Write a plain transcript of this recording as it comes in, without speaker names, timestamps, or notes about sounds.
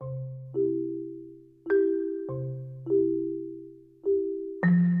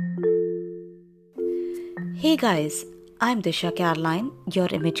Hey guys, I'm Disha Caroline, your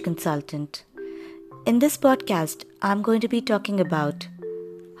image consultant. In this podcast, I'm going to be talking about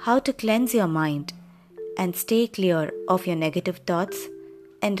how to cleanse your mind and stay clear of your negative thoughts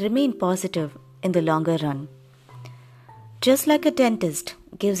and remain positive in the longer run. Just like a dentist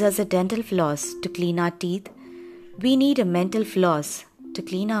gives us a dental floss to clean our teeth, we need a mental floss to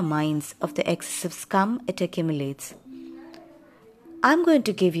clean our minds of the excessive scum it accumulates. I'm going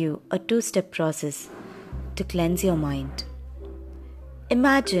to give you a two-step process to cleanse your mind.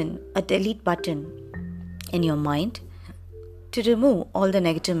 Imagine a delete button in your mind to remove all the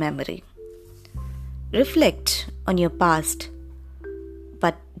negative memory. Reflect on your past,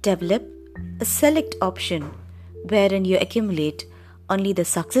 but develop a select option wherein you accumulate only the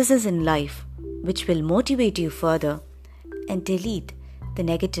successes in life which will motivate you further, and delete the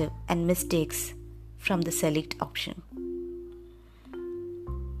negative and mistakes from the select option.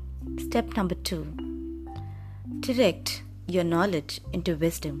 Step number 2. Direct your knowledge into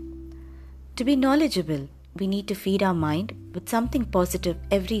wisdom. To be knowledgeable, we need to feed our mind with something positive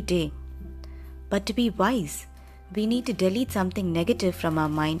every day. But to be wise, we need to delete something negative from our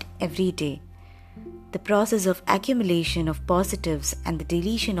mind every day. The process of accumulation of positives and the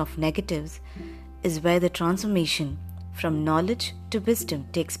deletion of negatives is where the transformation from knowledge to wisdom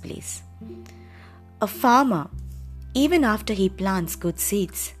takes place. A farmer, even after he plants good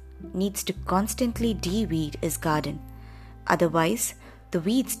seeds, needs to constantly de-weed his garden. Otherwise, the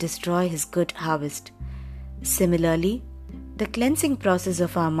weeds destroy his good harvest. Similarly, the cleansing process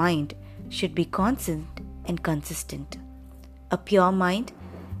of our mind should be constant and consistent. A pure mind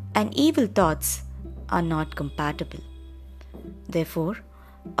and evil thoughts are not compatible. Therefore,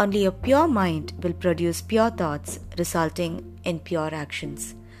 only a pure mind will produce pure thoughts, resulting in pure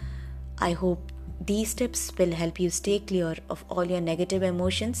actions. I hope these steps will help you stay clear of all your negative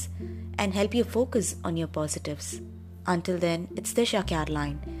emotions and help you focus on your positives. Until then, it's Disha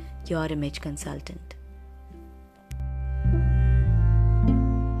Caroline, your image consultant.